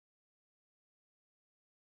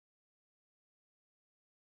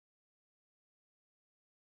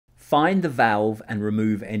Find the valve and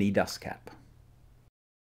remove any dust cap.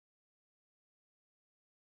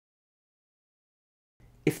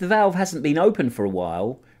 If the valve hasn't been open for a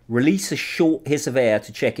while, release a short hiss of air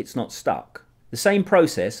to check it's not stuck. The same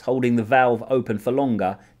process, holding the valve open for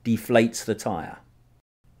longer, deflates the tyre.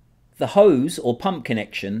 The hose or pump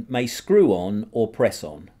connection may screw on or press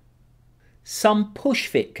on. Some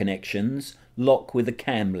push-fit connections lock with a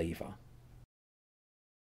cam lever.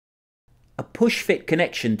 A push-fit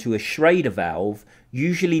connection to a Schrader valve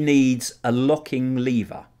usually needs a locking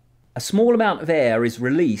lever. A small amount of air is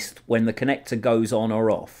released when the connector goes on or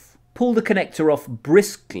off. Pull the connector off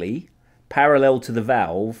briskly, parallel to the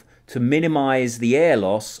valve, to minimize the air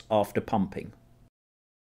loss after pumping.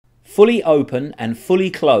 Fully open and fully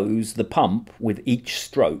close the pump with each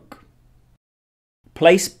stroke.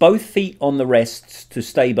 Place both feet on the rests to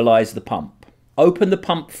stabilize the pump. Open the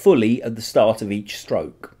pump fully at the start of each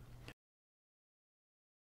stroke.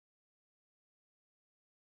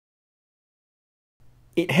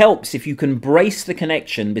 It helps if you can brace the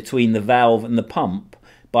connection between the valve and the pump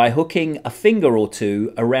by hooking a finger or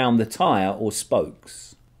two around the tyre or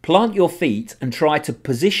spokes. Plant your feet and try to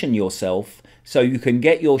position yourself so you can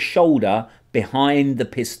get your shoulder behind the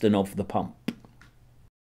piston of the pump.